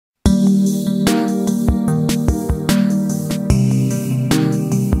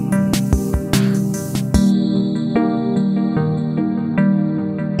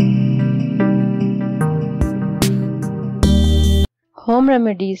Home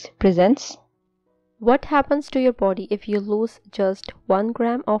Remedies presents. What happens to your body if you lose just 1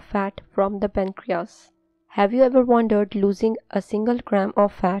 gram of fat from the pancreas? Have you ever wondered losing a single gram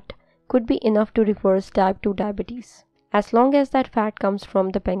of fat could be enough to reverse type 2 diabetes, as long as that fat comes from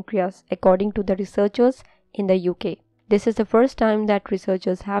the pancreas, according to the researchers in the UK. This is the first time that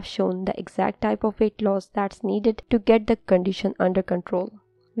researchers have shown the exact type of weight loss that's needed to get the condition under control.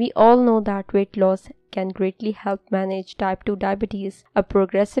 We all know that weight loss can greatly help manage type 2 diabetes, a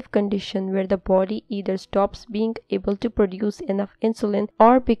progressive condition where the body either stops being able to produce enough insulin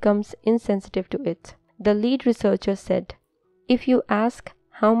or becomes insensitive to it. The lead researcher said, if you ask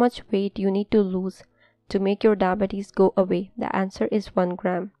how much weight you need to lose to make your diabetes go away, the answer is 1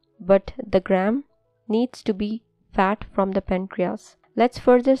 gram. But the gram needs to be fat from the pancreas. Let's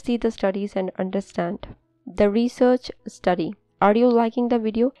further see the studies and understand. The research study. Are you liking the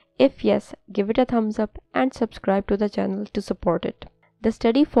video? If yes, give it a thumbs up and subscribe to the channel to support it. The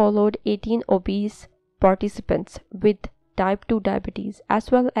study followed 18 obese participants with type 2 diabetes as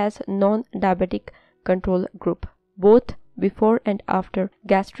well as non-diabetic control group, both before and after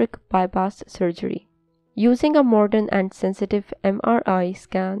gastric bypass surgery. Using a modern and sensitive MRI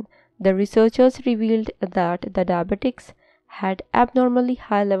scan, the researchers revealed that the diabetics had abnormally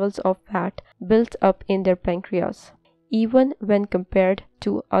high levels of fat built up in their pancreas, even when compared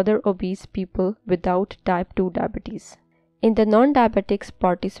to other obese people without type 2 diabetes. In the non-diabetics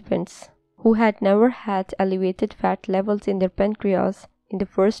participants who had never had elevated fat levels in their pancreas in the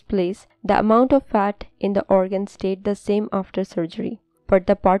first place, the amount of fat in the organ stayed the same after surgery. But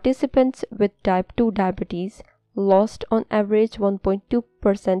the participants with type 2 diabetes lost on average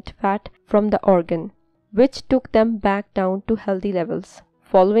 1.2% fat from the organ, which took them back down to healthy levels.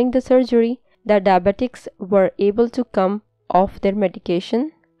 Following the surgery, the diabetics were able to come off their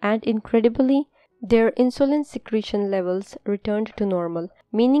medication, and incredibly, their insulin secretion levels returned to normal,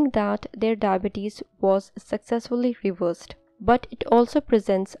 meaning that their diabetes was successfully reversed. But it also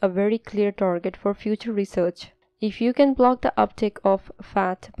presents a very clear target for future research. If you can block the uptake of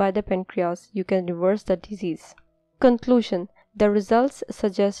fat by the pancreas, you can reverse the disease. Conclusion. The results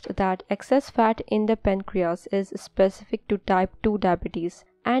suggest that excess fat in the pancreas is specific to type 2 diabetes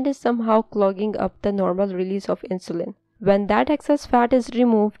and is somehow clogging up the normal release of insulin. When that excess fat is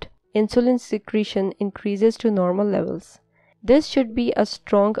removed, insulin secretion increases to normal levels. This should be a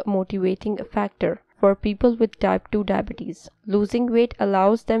strong motivating factor for people with type 2 diabetes. Losing weight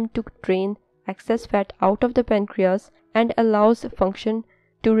allows them to drain excess fat out of the pancreas and allows function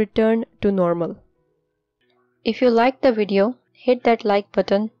to return to normal. If you liked the video, hit that like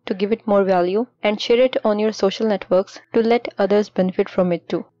button to give it more value and share it on your social networks to let others benefit from it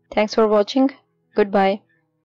too. Thanks for watching. Goodbye.